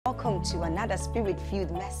Welcome to another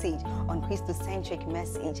spirit-filled message on Christocentric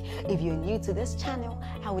Message. If you're new to this channel,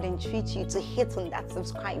 I would entreat you to hit on that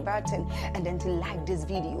subscribe button and then to like this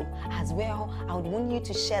video. As well, I would want you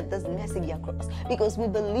to share this message across, because we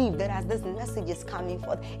believe that as this message is coming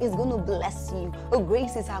forth, it's going to bless you.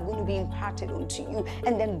 Graces are going to be imparted unto you,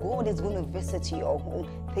 and then God is going to visit your home.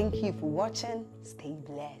 Thank you for watching. Stay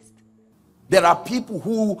blessed. There are people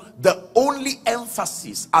who the only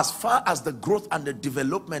emphasis as far as the growth and the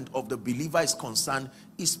development of the believer is concerned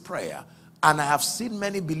is prayer. And I have seen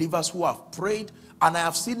many believers who have prayed, and I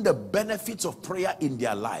have seen the benefits of prayer in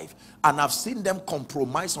their life, and I've seen them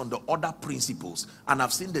compromise on the other principles, and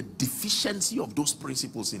I've seen the deficiency of those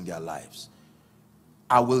principles in their lives.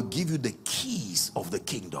 I will give you the keys of the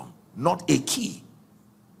kingdom, not a key.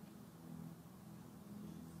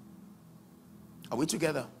 Are we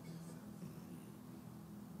together?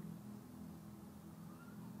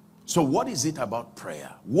 So what is it about prayer?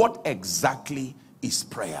 What exactly is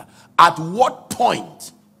prayer? At what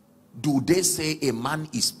point do they say a man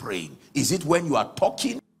is praying? Is it when you are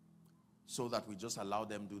talking? So that we just allow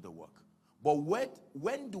them do the work. But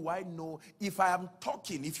when do I know if I am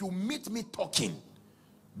talking, if you meet me talking,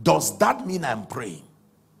 does that mean I'm praying?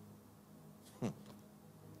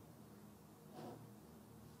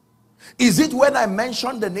 Is it when I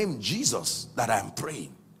mention the name Jesus that I'm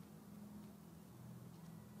praying?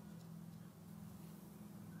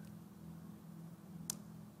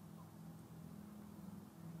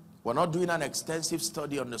 We're not doing an extensive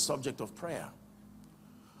study on the subject of prayer.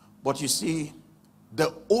 But you see,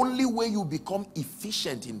 the only way you become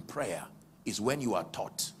efficient in prayer is when you are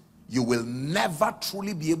taught. You will never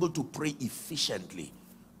truly be able to pray efficiently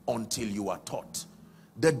until you are taught.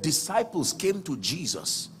 The disciples came to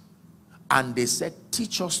Jesus and they said,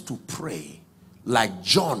 teach us to pray like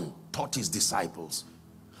John taught his disciples.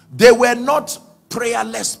 They were not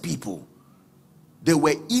prayerless people. They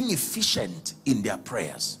were inefficient in their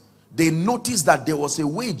prayers. They noticed that there was a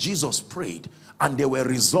way Jesus prayed, and there were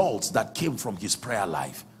results that came from his prayer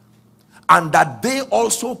life. And that they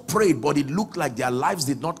also prayed, but it looked like their lives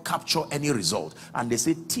did not capture any result. And they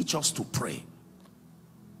said, teach us to pray.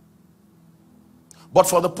 But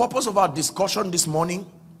for the purpose of our discussion this morning,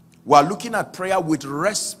 we are looking at prayer with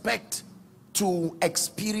respect to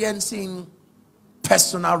experiencing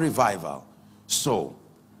personal revival. So,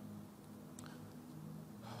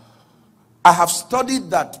 I have studied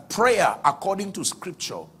that prayer, according to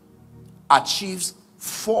scripture, achieves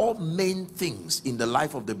four main things in the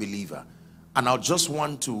life of the believer. And I'll just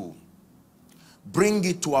want to bring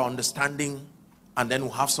it to our understanding, and then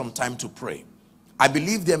we'll have some time to pray. I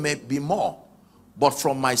believe there may be more, but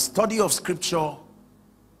from my study of scripture,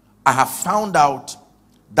 I have found out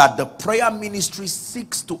that the prayer ministry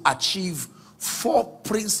seeks to achieve four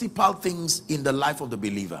principal things in the life of the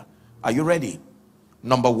believer. Are you ready?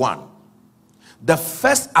 Number one, the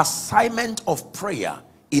first assignment of prayer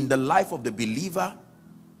in the life of the believer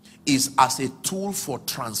is as a tool for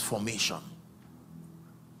transformation.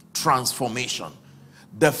 Transformation.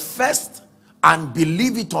 The first, and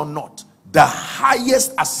believe it or not, the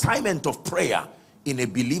highest assignment of prayer in a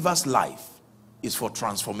believer's life is for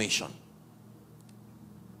transformation.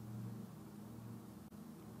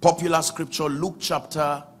 Popular scripture, Luke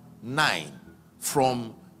chapter 9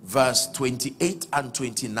 from verse 28 and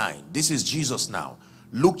 29. This is Jesus now.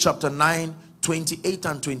 Luke chapter 9, 28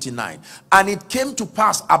 and 29. And it came to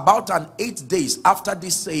pass about an 8 days after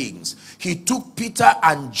these sayings, he took Peter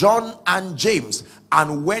and John and James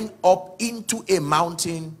and went up into a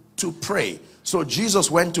mountain to pray. So Jesus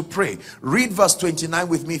went to pray. Read verse 29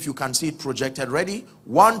 with me if you can see it projected. Ready?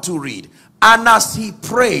 1, 2, read. And as he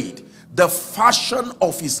prayed, the fashion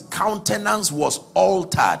of his countenance was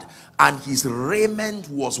altered, and his raiment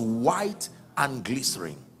was white and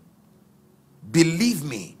glittering. Believe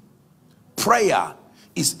me, prayer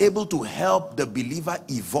is able to help the believer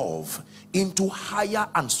evolve into higher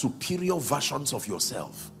and superior versions of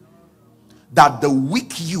yourself. That the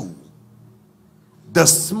weak you, the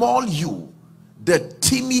small you, the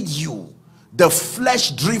timid you, the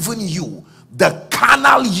flesh-driven you, the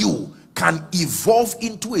carnal you can evolve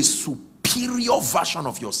into a superior version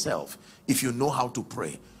of yourself if you know how to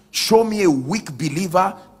pray. Show me a weak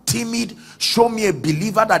believer, timid. Show me a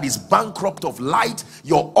believer that is bankrupt of light,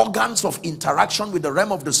 your organs of interaction with the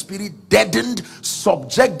realm of the spirit deadened.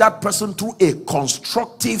 Subject that person through a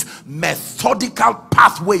constructive, methodical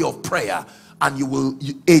pathway of prayer,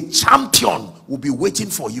 and a champion will be waiting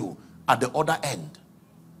for you at the other end.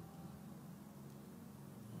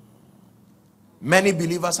 Many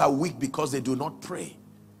believers are weak because they do not pray.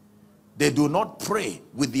 They do not pray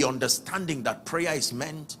with the understanding that prayer is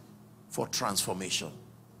meant for transformation.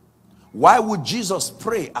 Why would Jesus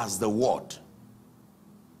pray as the word?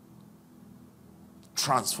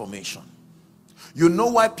 Transformation. You know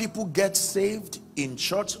why people get saved in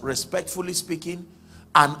church, respectfully speaking,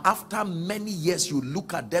 and after many years you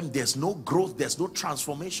look at them, there's no growth, there's no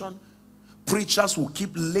transformation? Preachers will keep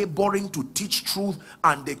laboring to teach truth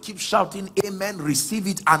and they keep shouting amen, receive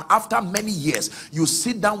it, and after many years you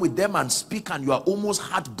sit down with them and speak and you are almost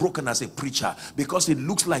heartbroken as a preacher because it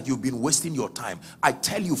looks like you've been wasting your time. I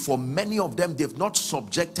tell you, for many of them, they've not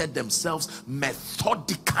subjected themselves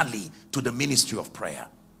methodically to the ministry of prayer.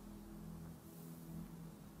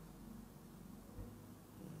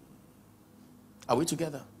 Are we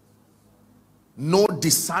together? No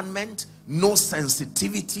discernment, no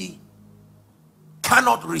sensitivity,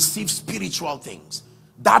 cannot receive spiritual things.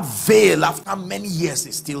 That veil after many years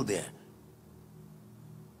is still there.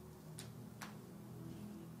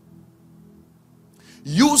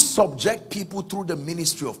 You subject people through the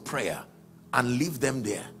ministry of prayer and leave them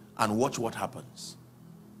there and watch what happens.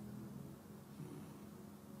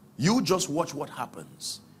 You just watch what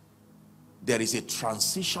happens. There is a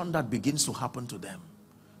transition that begins to happen to them.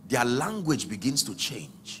 Their language begins to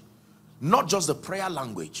change. Not just the prayer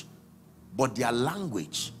language, but their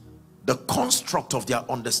language, the construct of their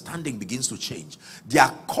understanding begins to change. Their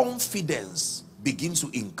confidence begins to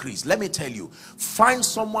increase. Let me tell you, find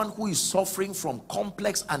someone who is suffering from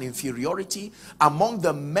complex and inferiority. Among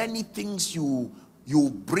the many things you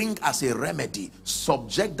bring as a remedy,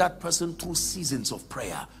 subject that person through seasons of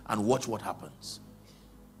prayer and watch what happens.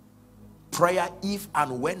 Prayer, if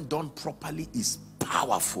and when done properly, is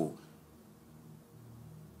powerful.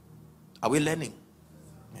 Are we learning?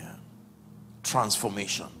 Yeah.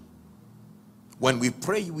 Transformation. When we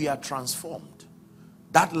pray, we are transformed.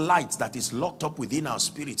 That light that is locked up within our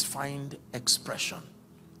spirits find expression.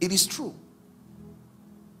 It is true.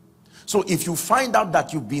 So if you find out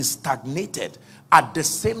that you've been stagnated at the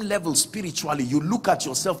same level spiritually, you look at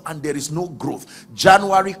yourself and there is no growth.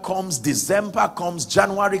 January comes, December comes,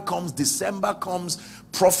 January comes, December comes,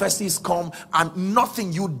 prophecies come, and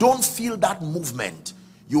nothing. You don't feel that movement.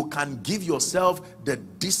 You can give yourself the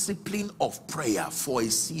discipline of prayer for a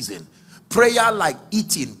season. Prayer like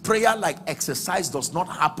eating, prayer like exercise does not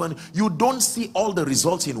happen. You don't see all the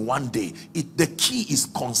results in one day. The key is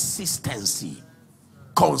consistency.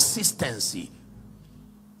 Consistency.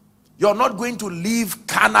 You're not going to live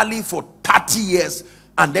carnally for 30 years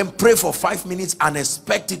and then pray for 5 minutes and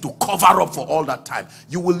expect it to cover up for all that time.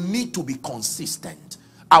 You will need to be consistent.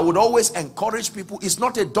 I would always encourage people, it's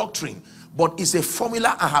not a doctrine, but it's a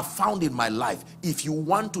formula I have found in my life. If you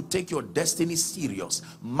want to take your destiny serious,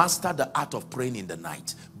 master the art of praying in the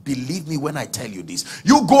night. Believe me when I tell you this.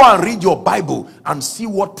 You go and read your Bible and see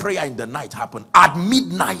what prayer in the night happened. At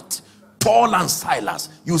midnight, Paul and Silas,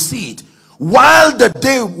 you see it. While the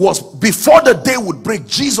day was, before the day would break,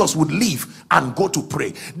 Jesus would leave and go to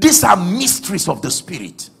pray. These are mysteries of the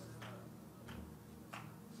spirit.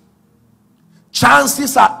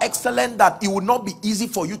 Chances are excellent that it would not be easy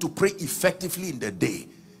for you to pray effectively in the day.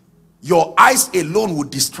 Your eyes alone would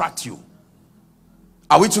distract you.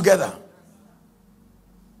 Are we together?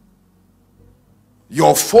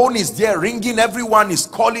 Your phone is there ringing, everyone is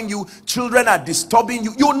calling you, children are disturbing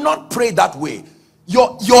you. You will not pray that way.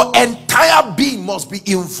 Your entire being must be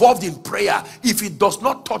involved in prayer. If it does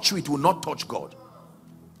not touch you, it will not touch God.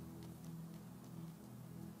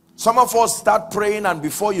 Some of us start praying and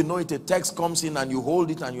before you know it, a text comes in and you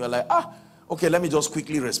hold it and you're like, okay, let me just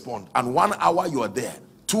quickly respond. And 1 hour you are there,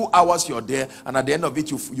 2 hours you're there, and at the end of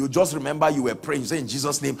it, you just remember you were praying. You say in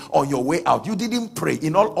Jesus' name on your way out. You didn't pray.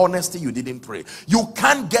 In all honesty, you didn't pray. You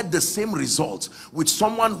can't get the same results with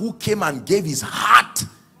someone who came and gave his heart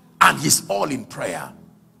and his all in prayer.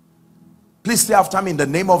 Please say after me, in the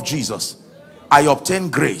name of Jesus, I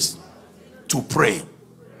obtain grace to pray.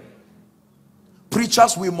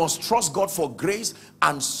 Preachers, we must trust God for grace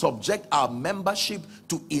and subject our membership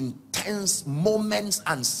to intense moments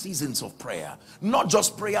and seasons of prayer. Not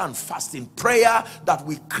just prayer and fasting. Prayer that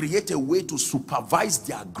we create a way to supervise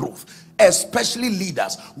their growth. Especially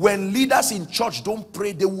leaders. When leaders in church don't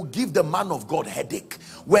pray, they will give the man of God headache.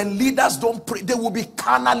 When leaders don't pray, they will be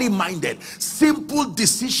carnally minded. Simple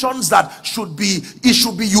decisions that should be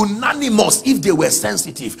unanimous if they were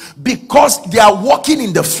sensitive. Because they are walking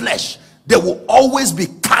in the flesh, there will always be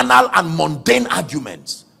carnal and mundane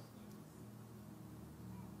arguments.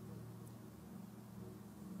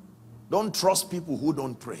 Don't trust people who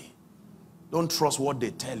don't pray. Don't trust what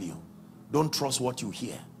they tell you. Don't trust what you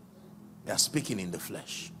hear. They are speaking in the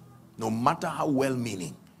flesh. No matter how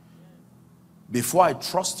well-meaning. Before I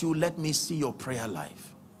trust you, let me see your prayer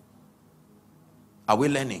life. Are we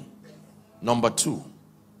learning? Number 2.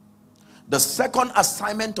 The second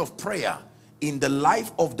assignment of prayer in the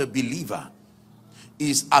life of the believer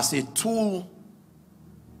is as a tool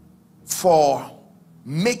for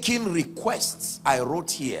making requests, I wrote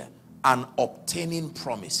here, and obtaining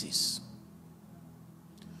promises.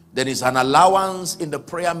 There is an allowance in the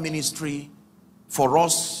prayer ministry for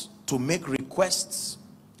us to make requests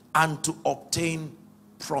and to obtain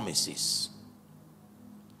promises.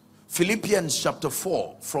 Philippians chapter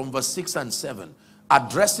 4 from verse 6 and 7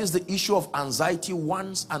 addresses the issue of anxiety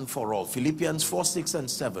once and for all. Philippians 4, 6 and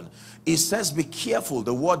 7. It says, be careful.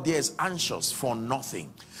 The word there is anxious for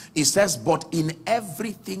nothing. It says, but in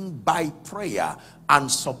everything by prayer and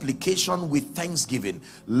supplication with thanksgiving,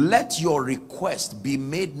 let your request be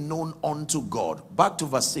made known unto God. Back to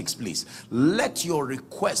verse 6, please. Let your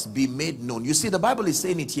request be made known. You see, the Bible is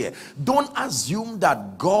saying it here. Don't assume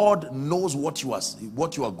that God knows what you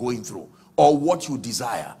are going through or what you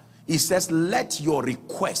desire. He says, let your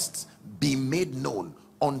requests be made known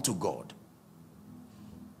unto God.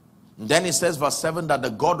 And then it says, verse 7, that the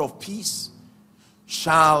God of peace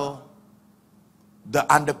and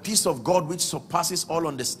the peace of God which surpasses all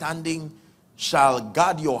understanding shall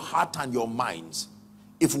guard your heart and your minds.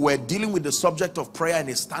 If we're dealing with the subject of prayer in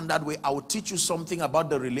a standard way, I will teach you something about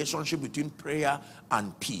the relationship between prayer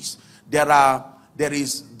and peace. There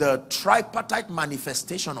is the tripartite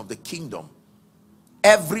manifestation of the kingdom.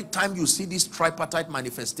 Every time you see this tripartite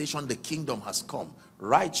manifestation, the kingdom has come.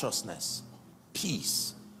 Righteousness,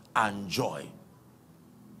 peace, and joy.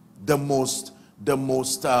 The most,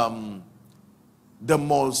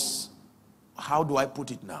 how do I put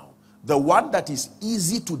it now? The one that is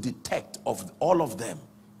easy to detect of all of them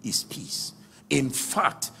is peace. In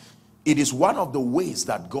fact, it is one of the ways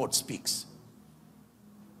that God speaks.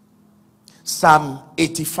 Psalm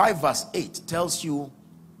 85 verse 8 tells you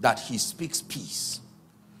that he speaks peace.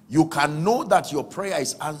 You can know that your prayer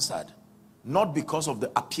is answered, not because of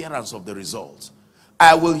the appearance of the results.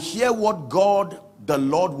 I will hear what God, the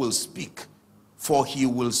Lord, will speak, for he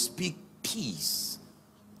will speak peace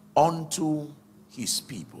unto his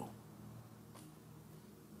people.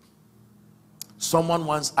 Someone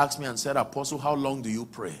once asked me and said, Apostle, how long do you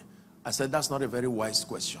pray? I said, that's not a very wise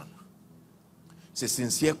question. It's a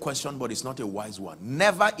sincere question, but it's not a wise one.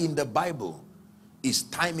 Never in the Bible is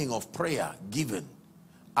timing of prayer given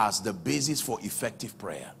as the basis for effective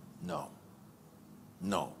prayer. No.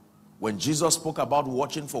 No. When Jesus spoke about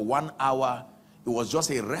watching for 1 hour, it was just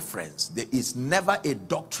a reference. There is never a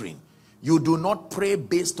doctrine. You do not pray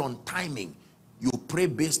based on timing. You pray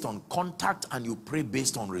based on contact, and you pray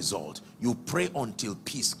based on result. You pray until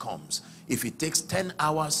peace comes. If it takes 10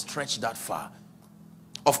 hours, stretch that far.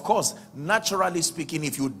 Of course, naturally speaking,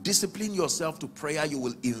 if you discipline yourself to prayer, you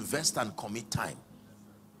will invest and commit time.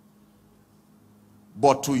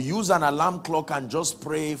 But to use an alarm clock and just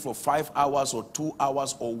pray for 5 hours or 2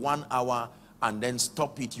 hours or 1 hour and then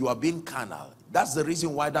stop it, you are being carnal. That's the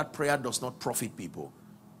reason why that prayer does not profit people.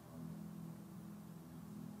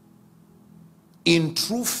 In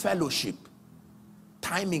true fellowship,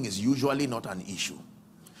 timing is usually not an issue.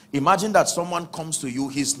 Imagine that someone comes to you,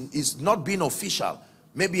 he's not being official,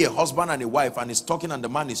 maybe a husband and a wife, and he's talking and the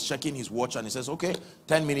man is checking his watch and he says, okay,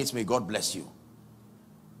 10 minutes, may God bless you.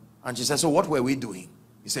 And she says, so what were we doing?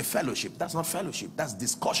 He said, fellowship. That's not fellowship. That's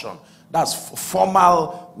discussion. That's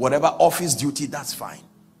formal, whatever office duty, that's fine.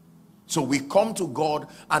 So we come to God,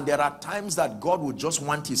 and there are times that God would just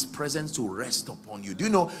want his presence to rest upon you. Do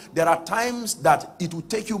you know, there are times that it will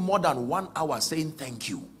take you more than 1 hour saying thank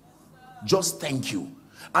you. Just thank you.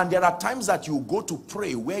 And there are times that you go to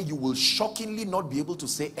pray where you will shockingly not be able to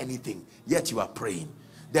say anything, yet you are praying.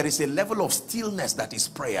 There is a level of stillness that is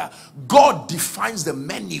prayer. God defines the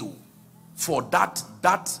menu for that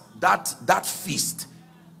feast.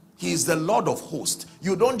 He is the Lord of hosts.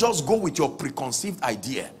 You don't just go with your preconceived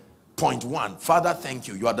idea. Point one, Father, thank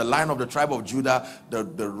you. You are the Lion of the tribe of Judah,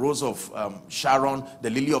 the rose of Sharon, the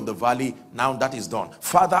lily of the valley. Now that is done.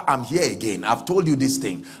 Father, I'm here again. I've told you this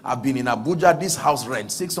thing. I've been in Abuja, this house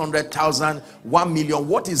rent, 600,000, 1 million.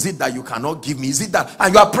 What is it that you cannot give me? Is it that?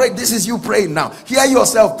 And you are praying. This is you praying now. Hear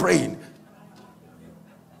yourself praying.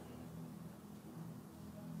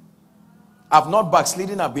 I've not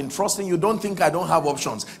backslidden. I've been trusting you. Don't think I don't have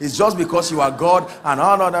options. It's just because you are God. And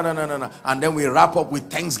oh, no. And then we wrap up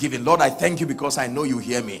with thanksgiving. Lord, I thank you because I know you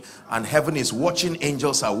hear me. And heaven is watching.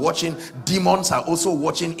 Angels are watching. Demons are also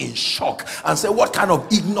watching in shock. And say, what kind of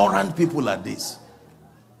ignorant people are these?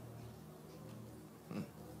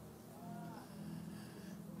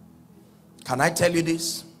 Can I tell you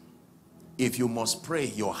this? If you must pray,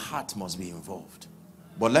 your heart must be involved.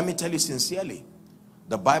 But let me tell you sincerely,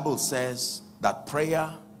 the Bible says that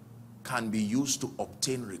prayer can be used to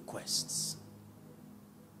obtain requests.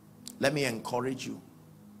 Let me encourage you.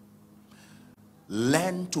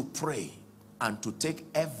 Learn to pray and to take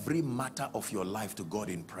every matter of your life to God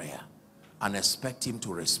in prayer and expect him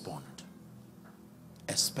to respond.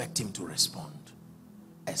 Expect him to respond.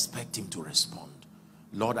 Expect him to respond.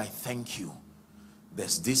 Lord, I thank you.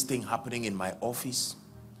 There's this thing happening in my office.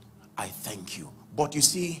 I thank you. But you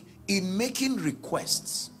see, in making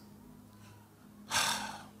requests,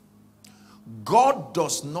 God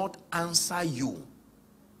does not answer you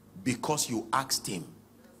because you asked him.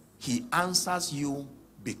 He answers you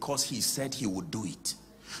because he said he would do it.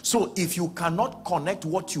 So if you cannot connect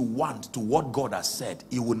what you want to what God has said,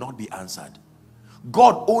 it will not be answered.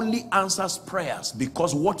 God only answers prayers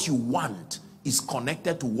because what you want is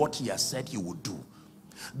connected to what he has said he would do.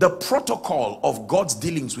 The protocol of God's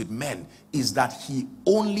dealings with men is that he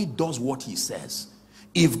only does what he says.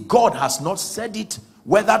 If God has not said it,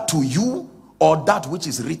 whether to you or that which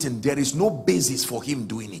is written, there is no basis for him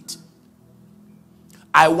doing it.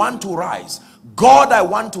 I want to rise. God, I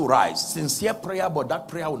want to rise. Sincere prayer, but that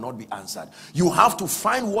prayer will not be answered. You have to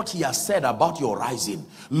find what he has said about your rising.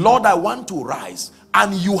 Lord, I want to rise.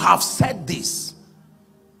 And you have said this.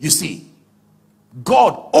 You see,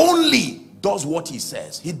 God only does what he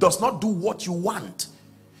says. He does not do what you want.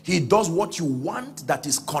 He does what you want that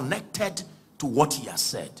is connected to what he has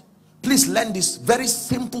said. Please learn this very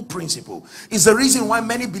simple principle. It's the reason why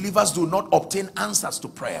many believers do not obtain answers to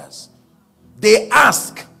prayers. They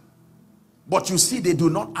ask, but you see, they do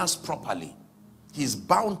not ask properly. He's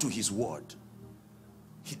bound to his word.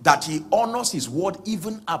 That he honors his word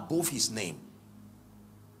even above his name.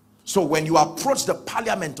 So when you approach the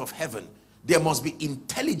parliament of heaven, there must be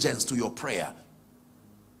intelligence to your prayer.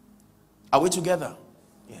 Are we together?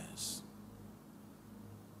 Yes.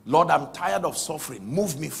 Lord, I'm tired of suffering.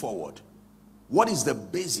 Move me forward. What is the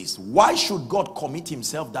basis? Why should God commit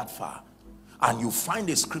himself that far? And you find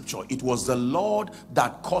a scripture. It was the Lord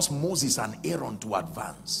that caused Moses and Aaron to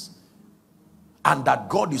advance. And that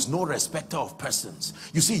God is no respecter of persons.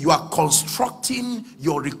 You see, you are constructing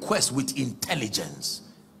your request with intelligence.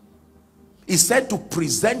 He said to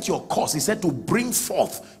present your cause. He said to bring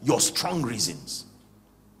forth your strong reasons.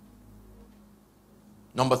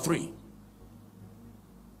 Number 3.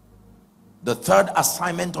 The third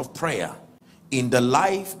assignment of prayer in the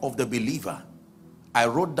life of the believer, I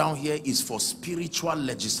wrote down here, is for spiritual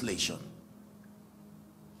legislation.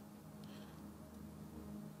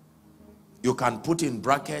 You can put in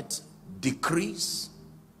brackets decrees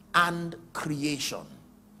and creation.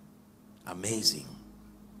 Amazing.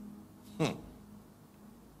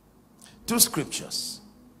 Two scriptures.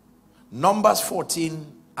 Numbers 14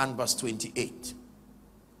 and verse 28.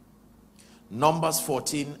 Numbers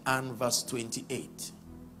 14 and verse 28.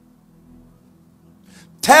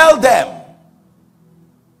 Tell them,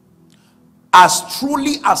 as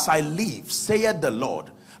truly as I live, saith the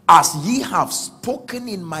Lord, as ye have spoken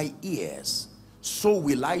in my ears, so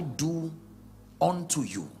will I do unto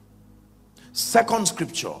you. Second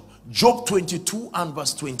scripture, Job 22 and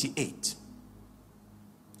verse 28.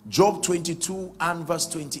 Job 22 and verse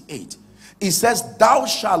 28. It says, thou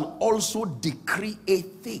shalt also decree a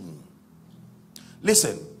thing.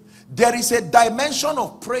 Listen, there is a dimension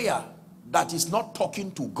of prayer that is not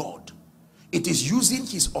talking to God. It is using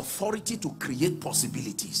his authority to create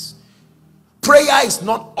possibilities. Prayer is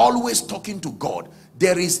not always talking to God.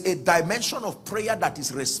 There is a dimension of prayer that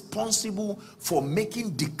is responsible for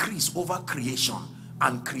making decrees over creation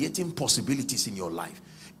and creating possibilities in your life.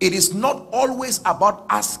 It is not always about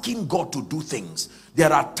asking God to do things.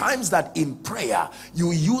 There are times that in prayer,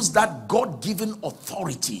 you use that God-given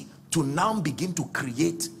authority to now begin to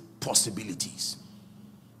create possibilities.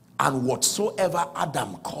 And whatsoever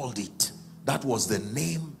Adam called it, that was the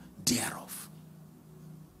name thereof.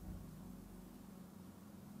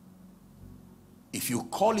 If you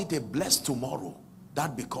call it a blessed tomorrow,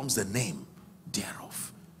 that becomes the name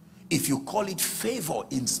thereof. If you call it favor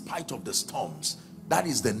in spite of the storms, that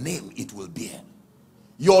is the name it will bear.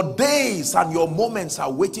 Your days and your moments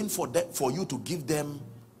are waiting for you to give them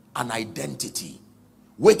an identity,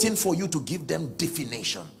 waiting for you to give them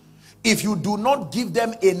definition. If you do not give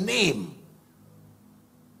them a name,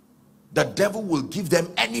 the devil will give them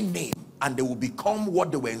any name and they will become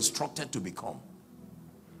what they were instructed to become.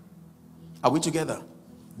 Are we together?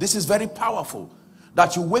 This is very powerful,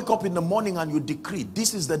 that you wake up in the morning and you decree,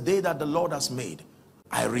 this is the day that the Lord has made.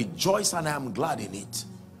 I rejoice and I am glad in it.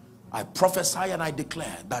 I prophesy and I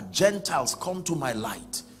declare that Gentiles come to my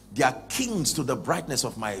light. They are kings to the brightness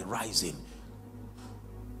of my rising.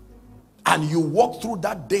 And you walk through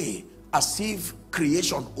that day as if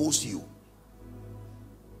creation owes you.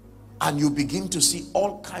 and you begin to see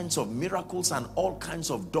all kinds of miracles and all kinds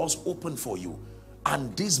of doors open for you.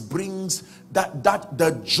 And this brings that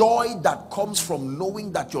the joy that comes from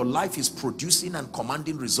knowing that your life is producing and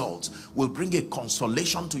commanding results will bring a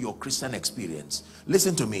consolation to your Christian experience.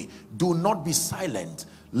 Listen to me. Do not be silent.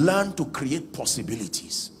 Learn to create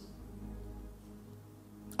possibilities.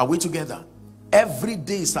 Are we together? Every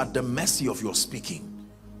day is at the mercy of your speaking.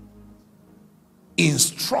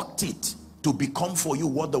 Instruct it to become for you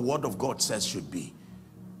what the word of God says should be.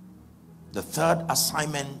 The third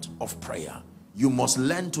assignment of prayer: you must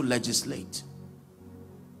learn to legislate.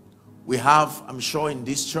 We have, I'm sure in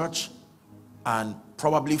this church and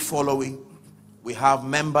probably following, we have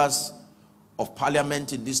members of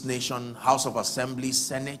parliament in this nation, House of Assembly,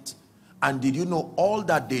 Senate. And did you know all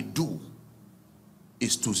that they do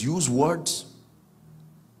is to use words,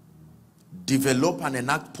 develop and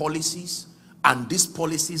enact policies, and these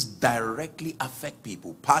policies directly affect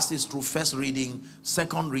people. Passes through first reading,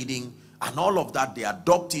 second reading, and all of that. They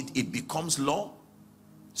adopt it, it becomes law.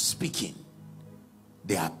 Speaking.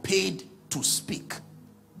 They are paid to speak.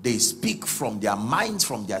 They speak from their minds,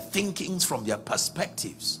 from their thinkings, from their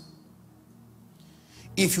perspectives.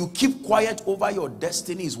 If you keep quiet over your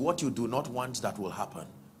destiny, is what you do not want that will happen.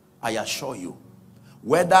 I assure you,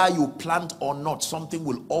 whether you plant or not, something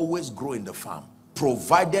will always grow in the farm,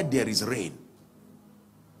 provided there is rain.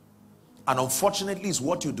 And unfortunately, it's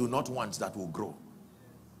what you do not want that will grow.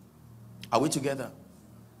 Are we together?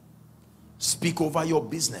 Speak over your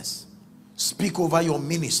business. Speak over your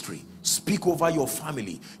ministry. Speak over your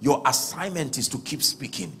family. Your assignment is to keep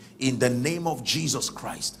speaking. In the name of Jesus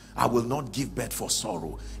Christ, I will not give birth for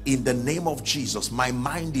sorrow. In the name of Jesus, my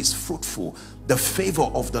mind is fruitful. The favor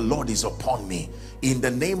of the Lord is upon me. In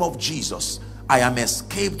the name of Jesus, I am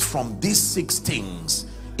escaped from these 6 things,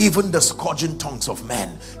 even the scourging tongues of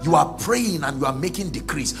men. You are praying and you are making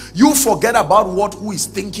decrees. You forget about who is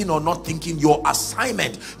thinking or not thinking. Your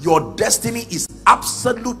assignment, your destiny is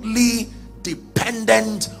absolutely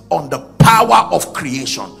dependent on the power of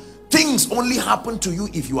creation. Things only happen to you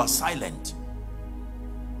if you are silent.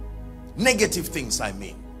 Negative things, I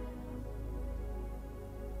mean.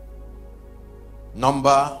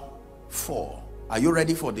 Number 4. Are you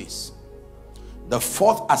ready for this? The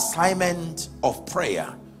 4th assignment of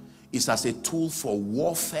prayer is as a tool for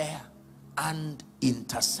warfare and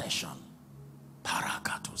intercession.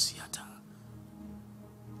 Parakatosiata.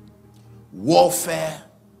 Warfare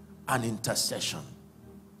and intercession.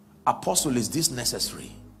 Apostle, is this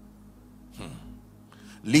necessary?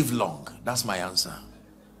 Live long. That's my answer.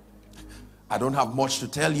 I don't have much to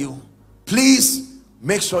tell you. Please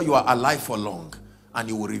make sure you are alive for long, and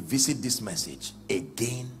you will revisit this message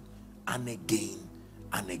again and again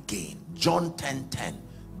and again. John 10:10.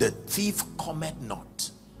 The thief cometh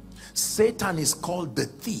not. Satan is called the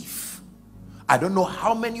thief. I don't know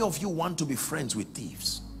how many of you want to be friends with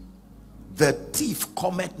thieves. The thief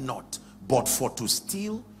cometh not, but for to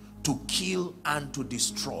steal, to kill, and to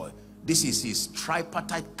destroy. This is his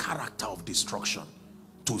tripartite character of destruction.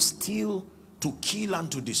 To steal, to kill,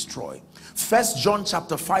 and to destroy. 1 John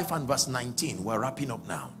chapter 5 and verse 19. We're wrapping up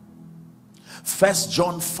now. 1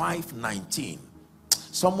 John 5:19.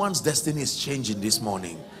 Someone's destiny is changing this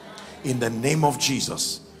morning in the name of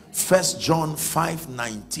Jesus. 1 John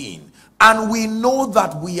 5:19. And we know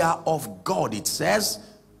that we are of God. It says,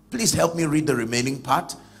 please help me read the remaining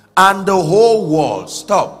part. And the whole world.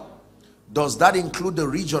 Stop. Does that include the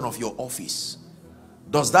region of your office?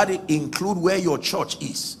 Does that include where your church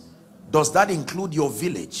is? Does that include your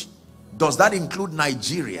village? Does that include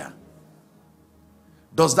Nigeria?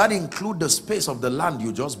 Does that include the space of the land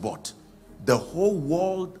you just bought? The whole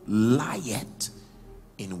world lieth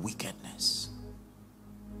in wickedness.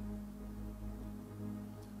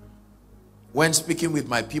 When speaking with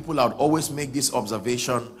my people, I would always make this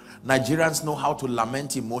observation. Nigerians know how to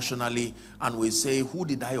lament emotionally, and we say, who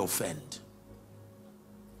did I offend?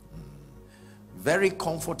 Very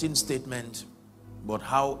comforting statement, but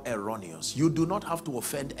how erroneous. You do not have to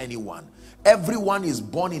offend anyone. Everyone is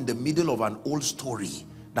born in the middle of an old story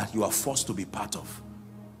that you are forced to be part of.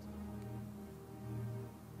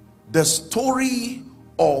 The story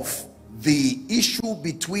of the issue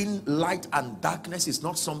between light and darkness is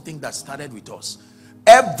not something that started with us.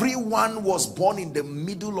 Everyone was born in the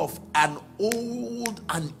middle of an old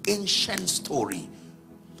and ancient story.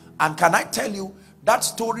 And can I tell you, that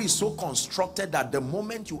story is so constructed that the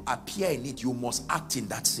moment you appear in it, you must act in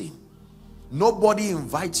that scene. Nobody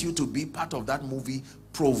invites you to be part of that movie.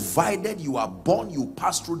 Provided you are born, you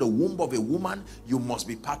pass through the womb of a woman, you must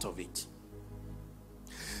be part of it.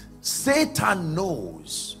 Satan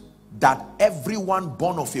knows that everyone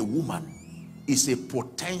born of a woman is a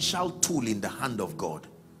potential tool in the hand of God.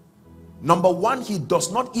 Number one, he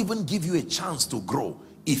does not even give you a chance to grow.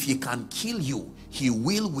 If he can kill you, he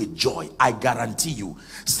will with joy. I guarantee you.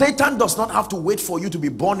 Satan does not have to wait for you to be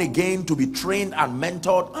born again, to be trained and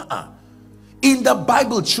mentored. In the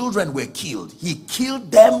Bible, children were killed. He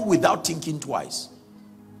killed them without thinking twice.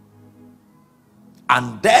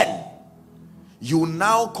 And then you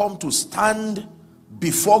now come to stand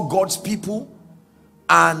before God's people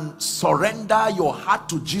and surrender your heart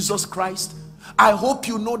to Jesus Christ. I hope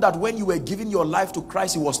you know that when you were giving your life to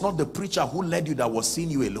Christ, it was not the preacher who led you that was seeing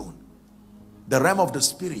you alone. The realm of the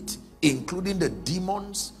spirit, including the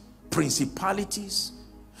demons, principalities,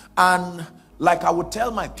 and like I would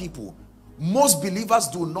tell my people, most believers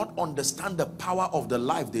do not understand the power of the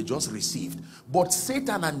life they just received, but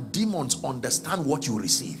Satan and demons understand what you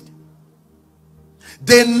received.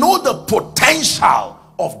 They know the potential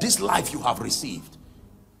of this life you have received,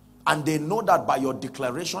 and they know that by your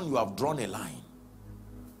declaration you have drawn a line.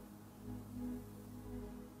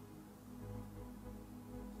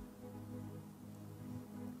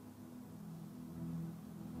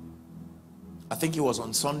 I think it was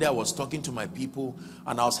on Sunday, I was talking to my people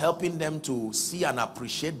and I was helping them to see and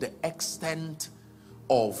appreciate the extent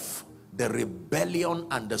of the rebellion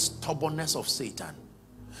and the stubbornness of Satan.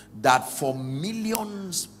 That for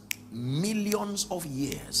millions of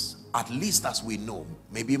years, at least as we know,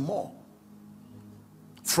 maybe more,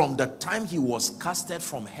 from the time he was casted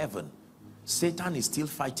from heaven, Satan is still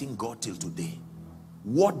fighting God till today.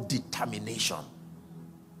 What determination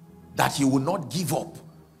that he will not give up.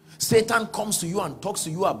 Satan comes to you and talks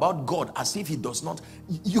to you about God as if he does not,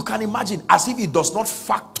 you can imagine, as if he does not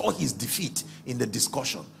factor his defeat in the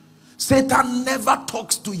discussion. Satan never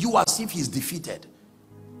talks to you as if he's defeated.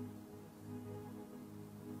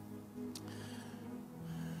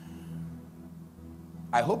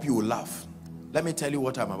 I hope you will laugh. Let me tell you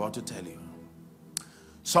what I'm about to tell you.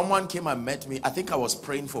 Someone came and met me. I think I was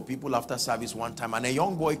praying for people after service one time, and a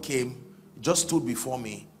young boy came, just stood before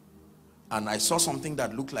me, and I saw something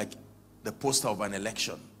that looked like the poster of an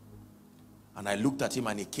election. And I looked at him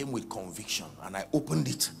and he came with conviction. And I opened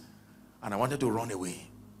it and I wanted to run away. He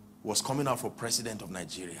was coming out for president of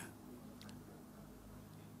Nigeria.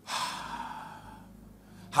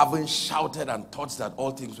 Having shouted and thought that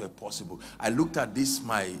all things were possible, I looked at this,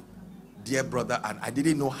 my dear brother, and I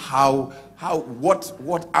didn't know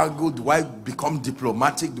what angle do I become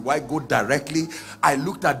diplomatic? Do I go directly? I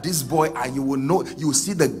looked at this boy and you will know, you will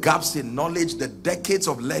see the gaps in knowledge, the decades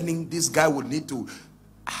of learning this guy would need to.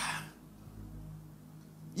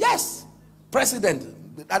 Yes, president.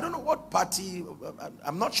 I don't know what party,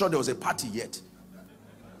 I'm not sure there was a party yet.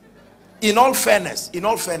 In all fairness,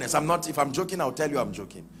 I'm not, if I'm joking, I'll tell you I'm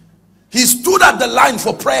joking. He stood at the line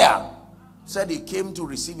for prayer. Said he came to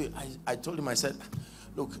receive it. I told him, I said,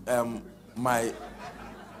 look, my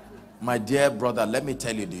dear brother, let me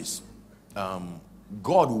tell you this.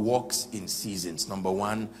 God works in seasons, number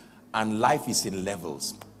one, and life is in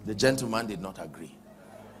levels. The gentleman did not agree.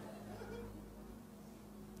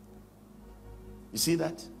 You see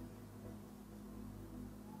that?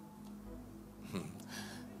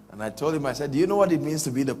 And I told him, I said, do you know what it means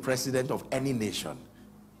to be the president of any nation?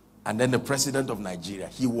 And then the president of Nigeria.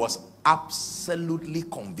 He was absolutely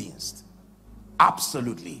convinced.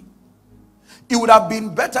 Absolutely. It would have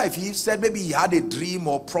been better if he said maybe he had a dream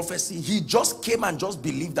or prophecy. He just came and just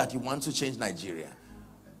believed that he wants to change Nigeria.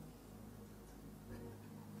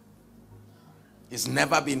 He's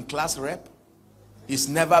never been class rep. He's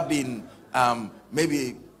never been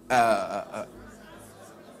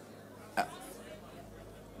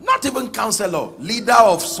not even counselor, leader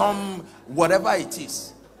of some whatever it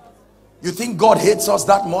is. You think God hates us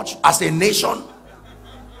that much as a nation?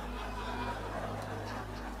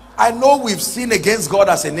 I know we've sinned against God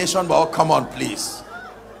as a nation, but oh, come on, please.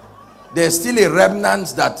 There's still a remnant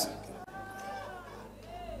that...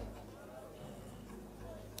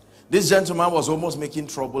 This gentleman was almost making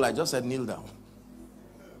trouble. I just said, kneel down.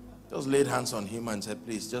 Just laid hands on him and said,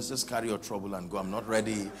 please, just carry your trouble and go. I'm not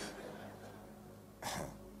ready.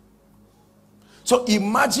 So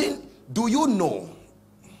imagine, do you know,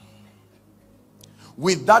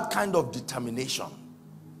 with that kind of determination,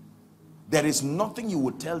 there is nothing you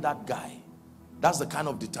would tell that guy. That's the kind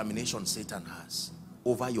of determination Satan has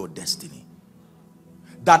over your destiny.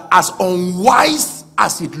 That as unwise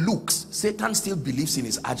as it looks, Satan still believes in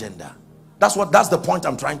his agenda. That's the point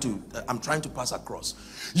I'm trying to pass across.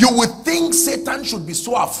 You would think Satan should be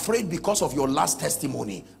so afraid because of your last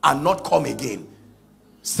testimony and not come again.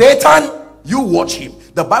 Satan, you watch him.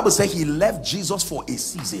 The Bible says he left Jesus for a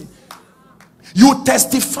season. You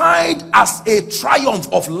testified as a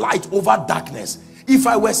triumph of light over darkness. If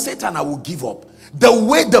I were Satan, I would give up. The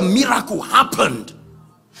way the miracle happened,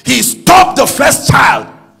 he stopped the first child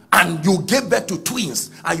and you gave birth to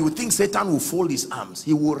twins, and you think Satan will fold his arms.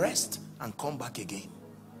 He will rest and come back again.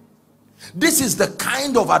 This is the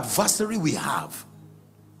kind of adversary we have.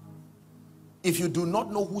 If you do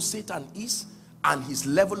not know who Satan is and his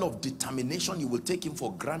level of determination, you will take him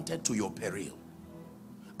for granted to your peril.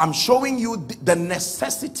 I'm showing you the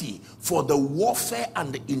necessity for the warfare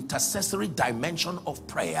and the intercessory dimension of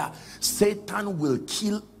prayer. Satan will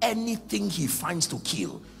kill anything he finds to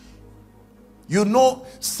kill. You know,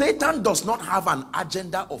 Satan does not have an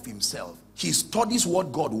agenda of himself. He studies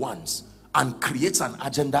what God wants and creates an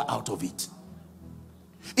agenda out of it.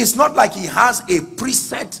 It's not like he has a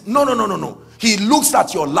preset. No. He looks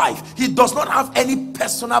at your life. He does not have any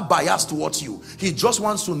personal bias towards you. He just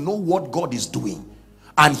wants to know what God is doing.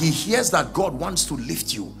 And he hears that God wants to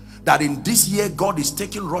lift you. That in this year, God is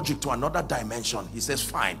taking Roderick to another dimension. He says,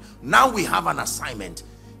 fine, now we have an assignment.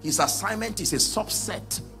 His assignment is a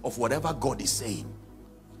subset of whatever God is saying.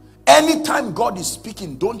 Anytime God is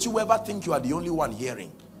speaking, don't you ever think you are the only one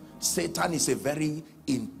hearing. Satan is a very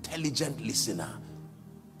intelligent listener.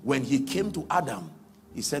 When he came to Adam,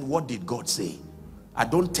 he said, what did God say?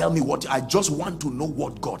 Don't tell me what, I just want to know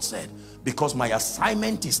what God said, because my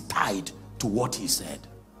assignment is tied to what he said.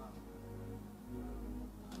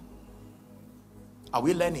 Are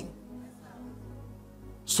we learning?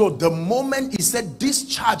 So the moment he said, this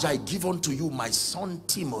charge I give unto you, my son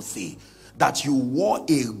Timothy, that you war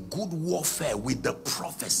a good warfare with the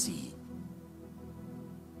prophecy.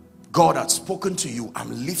 God had spoken to you,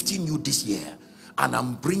 I'm lifting you this year, and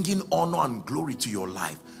I'm bringing honor and glory to your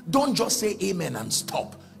life. Don't just say amen and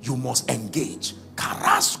stop. You must engage.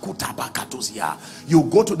 You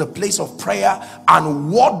go to the place of prayer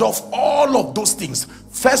and ward off all of those things.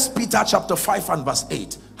 1 Peter chapter 5 and verse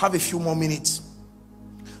 8. Have a few more minutes.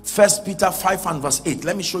 1 Peter 5 and verse 8.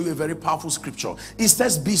 Let me show you a very powerful scripture. It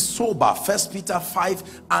says, be sober. 1 Peter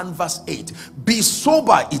 5 and verse 8. Be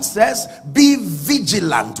sober, it says, be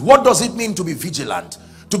vigilant. What does it mean to be vigilant?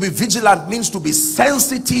 To be vigilant means to be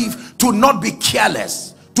sensitive, to not be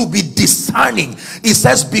careless, to be discerning. It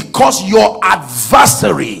says, because your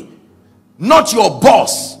adversary, not your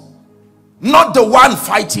boss, not the one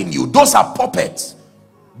fighting you, those are puppets.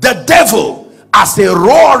 The devil, as a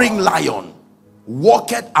roaring lion,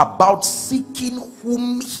 walketh about seeking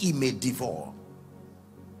whom he may devour.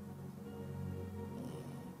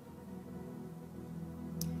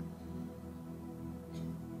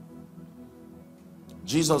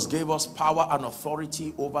 Jesus gave us power and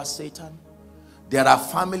authority over Satan. There are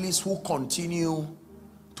families who continue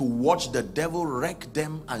to watch the devil wreck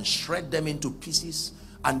them and shred them into pieces,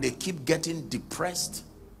 and they keep getting depressed.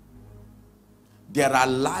 There are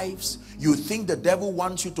lives, you think the devil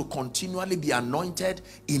wants you to continually be anointed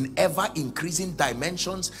in ever increasing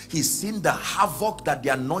dimensions. He's seen the havoc that the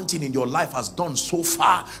anointing in your life has done so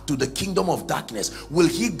far to the kingdom of darkness. Will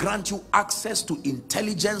he grant you access to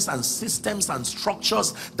intelligence and systems and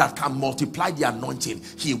structures that can multiply the anointing?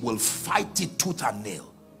 He will fight it tooth and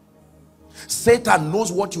nail. Satan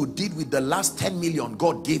knows what you did with the last 10 million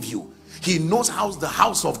God gave you. He knows how the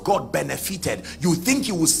house of God benefited. You think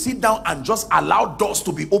he will sit down and just allow doors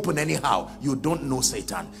to be open anyhow. You don't know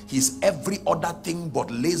Satan. He's every other thing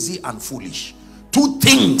but lazy and foolish. Two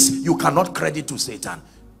things you cannot credit to Satan.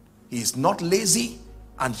 He's not lazy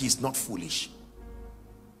and he's not foolish.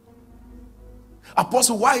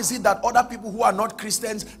 Apostle, why is it that other people who are not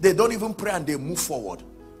Christians, they don't even pray and they move forward?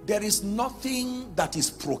 There is nothing that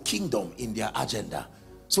is pro-kingdom in their agenda.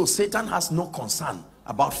 So Satan has no concern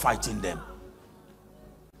about fighting them.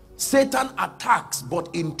 Satan attacks, but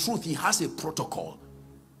in truth he has a protocol.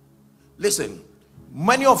 Listen,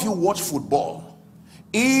 many of you watch football.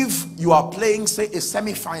 If you are playing, say, a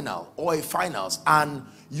semi-final or a finals, and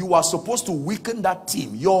you are supposed to weaken that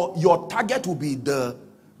team, your target will be the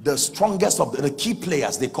strongest of the key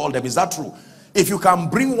players, they call them. Is that true? If you can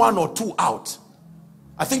bring one or two out,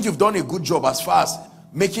 I think you've done a good job as far as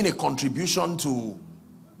making a contribution to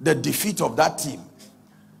the defeat of that team.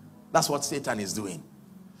 That's what Satan is doing.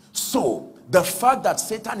 So the fact that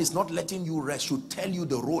Satan is not letting you rest should tell you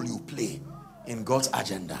the role you play in God's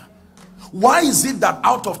agenda. Why is it that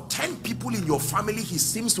out of 10 people in your family, he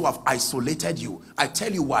seems to have isolated you? I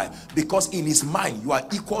tell you why. Because in his mind, you are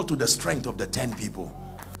equal to the strength of the 10 people.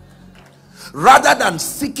 Rather than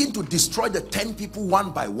seeking to destroy the 10 people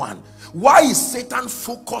one by one, why is Satan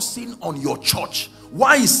focusing on your church?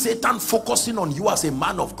 Why is Satan focusing on you as a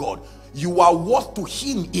man of God? You are worth to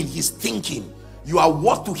him in his thinking. You are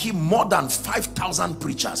worth to him more than 5,000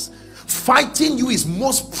 preachers. Fighting you is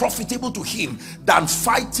most profitable to him than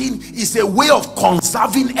fighting is a way of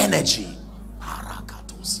conserving energy.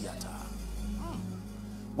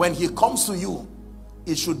 When he comes to you,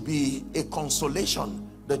 it should be a consolation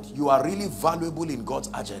that you are really valuable in God's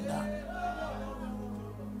agenda.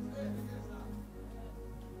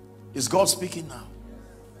 Is God speaking now?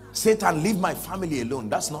 Satan, leave my family alone.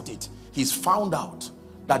 That's not it. He's found out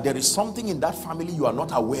that there is something in that family you are not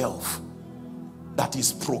aware of that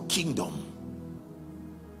is pro-kingdom.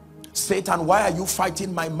 Satan, why are you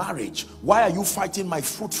fighting my marriage? Why are you fighting my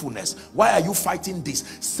fruitfulness? Why are you fighting this?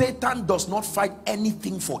 Satan does not fight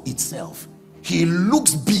anything for itself. He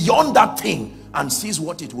looks beyond that thing and sees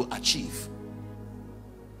what it will achieve.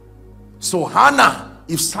 So Hannah,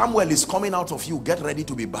 if Samuel is coming out of you, get ready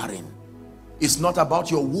to be barren. It's not about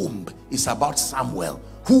your womb, it's about Samuel.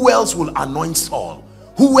 Who else will anoint Saul?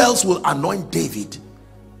 Who else will anoint David?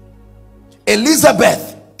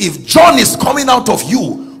 Elizabeth, if John is coming out of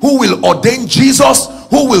you, who will ordain Jesus,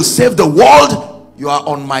 who will save the world, you are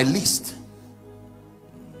on my list.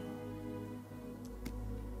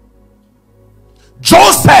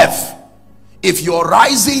 Joseph, if your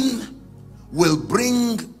rising will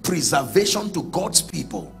bring preservation to God's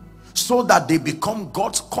people so that they become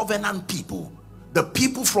God's covenant people, the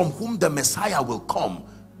people from whom the Messiah will come,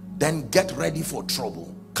 then get ready for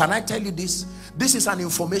trouble. Can I tell you this? This is an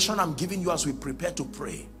information I'm giving you as we prepare to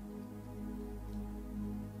pray.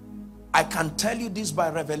 I can tell you this by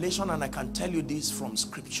revelation, and I can tell you this from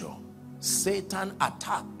scripture. Satan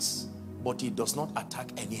attacks, but he does not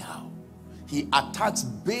attack anyhow. He attacks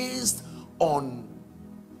based on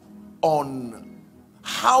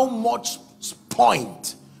how much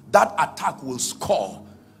point that attack will score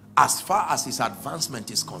as far as his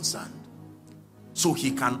advancement is concerned. So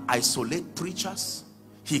he can isolate preachers,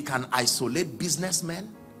 he can isolate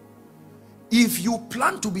businessmen. If you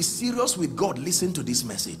plan to be serious with God, listen to this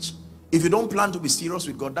message. If you don't plan to be serious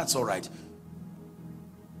with God, that's all right.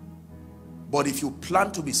 But if you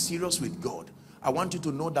plan to be serious with God, I want you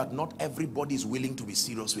to know that not everybody is willing to be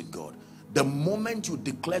serious with God. The moment you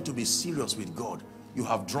declare to be serious with God, you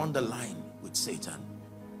have drawn the line with Satan.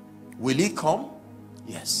 Will he come?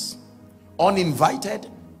 Yes.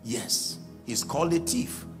 Uninvited? Yes. He's called a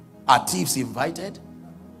thief. Are thieves invited?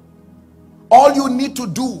 All you need to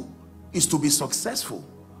do is to be successful.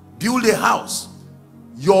 Build a house.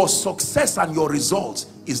 Your success and your results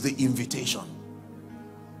is the invitation.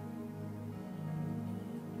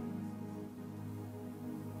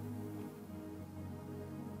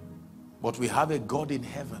 But we have a God in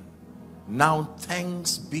heaven. Now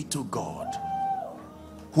thanks be to God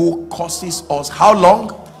who causes us, how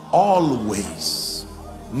long? Always.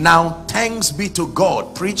 Now thanks be to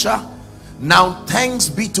God, preacher. Now thanks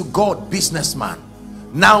be to God, businessman.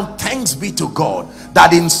 Now thanks be to God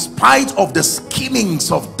that in spite of the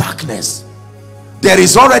schemings of darkness, there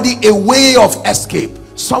is already a way of escape.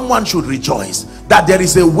 Someone should rejoice that there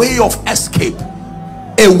is a way of escape.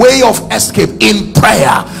 A way of escape in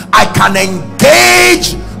prayer. I can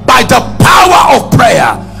engage by the power of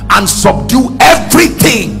prayer and subdue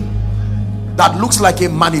everything that looks like a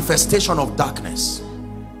manifestation of darkness.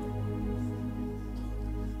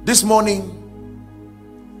 This morning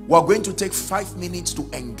we're going to take 5 minutes to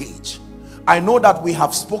engage. I know that we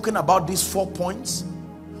have spoken about these 4 points,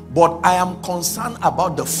 but I am concerned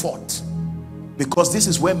about the 4th, because this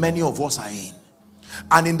is where many of us are in.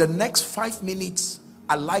 And in the next 5 minutes,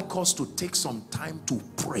 I'd like us to take some time to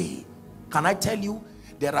pray. Can I tell you,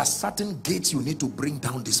 there are certain gates you need to bring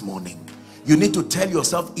down this morning. You need to tell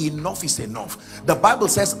yourself, enough is enough. The Bible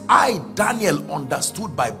says, I, Daniel,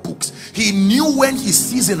 understood by books. He knew when his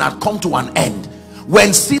season had come to an end.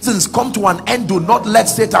 When seasons come to an end, do not let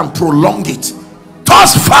Satan prolong it.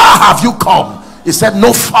 Thus far have you come. He said,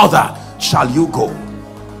 no further shall you go.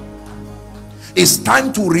 It's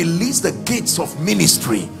time to release the gates of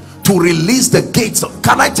ministry, to release the gates of,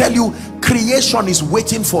 can I tell you, creation is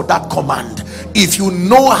waiting for that command. If you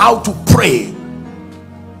know how to pray,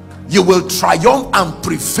 you will triumph and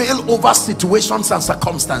prevail over situations and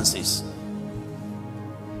circumstances.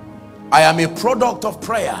 I am a product of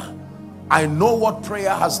prayer. I know what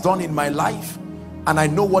prayer has done in my life, and I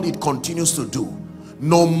know what it continues to do.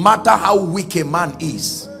 No matter how weak a man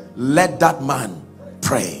is, let that man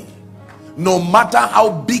pray. No matter how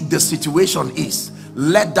big the situation is,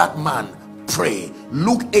 let that man pray.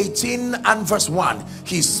 Luke 18 and verse 1,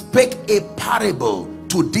 he spake a parable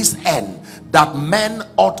to this end, that men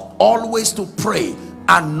ought always to pray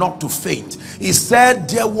and not to faint. He said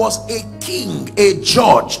there was a king, a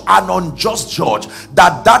judge, an unjust judge,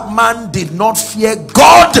 that man did not fear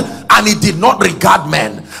God and he did not regard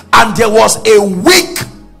men. And there was a weak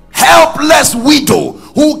helpless widow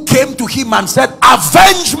who came to him and said,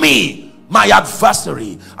 avenge me, my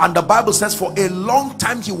adversary. And the Bible says for a long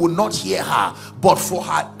time he would not hear her, but for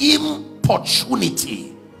her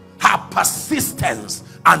importunity, her persistence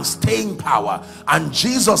and staying power. And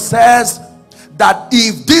Jesus says that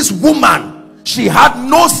if this woman, she had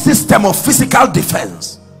no system of physical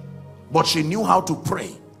defense, but she knew how to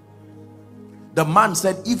pray. The man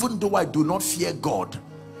said, even though I do not fear God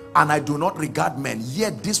and I do not regard men,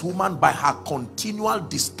 yet this woman, by her continual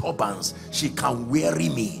disturbance, she can weary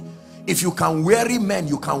me. If you can weary men,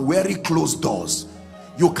 you can weary closed doors.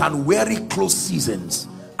 You can weary closed seasons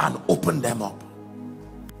and open them up.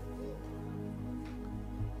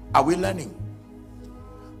 Are we learning?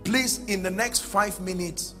 Please, in the next 5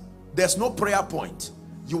 minutes, there's no prayer point.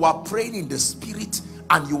 You are praying in the spirit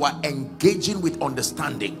and you are engaging with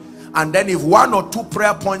understanding. And then if 1 or 2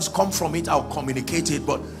 prayer points come from it, I'll communicate it.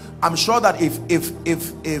 But I'm sure that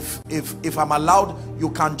if I'm allowed, you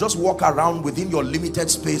can just walk around within your limited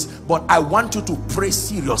space. But I want you to pray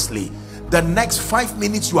seriously. The next 5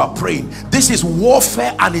 minutes you are praying. This is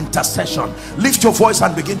warfare and intercession. Lift your voice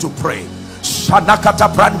and begin to pray. Shanakata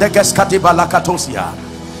brandeges katibalakatosia.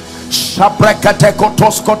 Shabrekate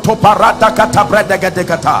kotoskoto parata kata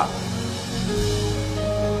brandegedekata.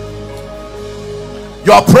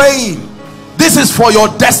 You are praying. This is for your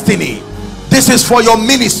destiny. This is for your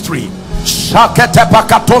ministry. Shakete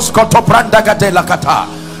pakatoskoto brandegede lakata.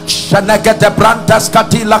 Shanegede brandas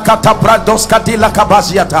katila kata brandos katila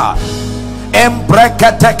kabaziata.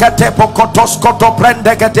 Embrekete kete pokotoskoto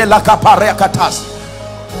brandegede lakaparekatas.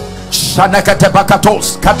 Shanekete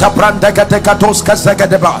bakatos kata brandegede katos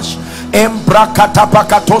kazegede bash. Embrakata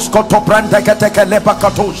bakatos koto brandegede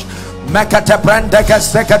kelepakatos.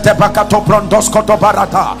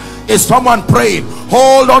 Is someone praying?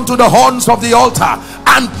 Hold on to the horns of the altar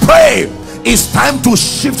and pray. It's time to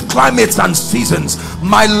shift climates and seasons.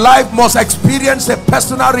 My life must experience a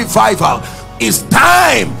personal revival. It's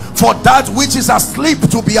time for that which is asleep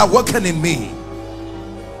to be awakened in me.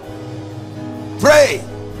 Pray.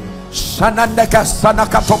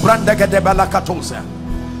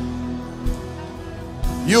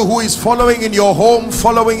 You who is following in your home,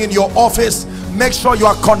 following in your office, make sure you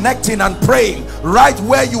are connecting and praying right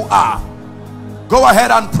where you are. Go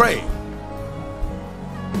ahead and pray.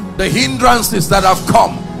 The hindrances that have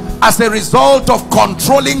come as a result of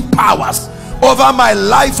controlling powers over my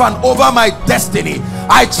life and over my destiny,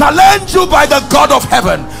 I challenge you by the God of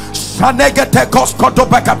heaven.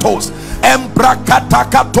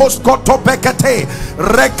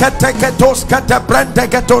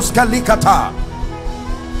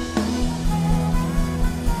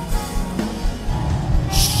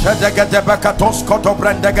 Shedegedebekatos koto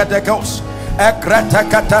brendegedegos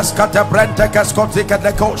ekretekatas kata brendekas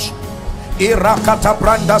kotzikedekosh irakata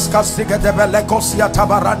brandas kasigedebelekos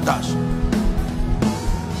yatabarandas.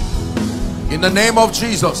 In the name of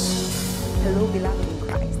Jesus. Hello, beloved in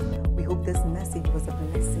Christ. We hope this message was a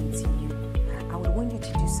blessing to you. I would want you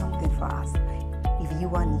to do something for us. If you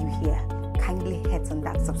are new here, kindly hit on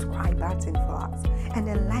that subscribe button for us and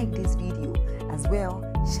then like this video as well.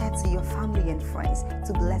 Share to your family and friends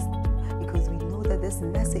to bless them, because we know that this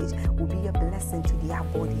message will be a blessing to their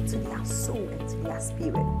body, to their soul, and to their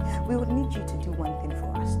spirit. We would need you to do one thing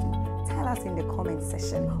for us too. Tell us in the comment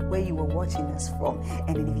section where you were watching us from,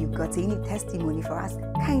 and then if you've got any testimony for us,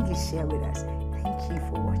 kindly share with us. Thank you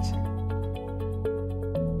for watching.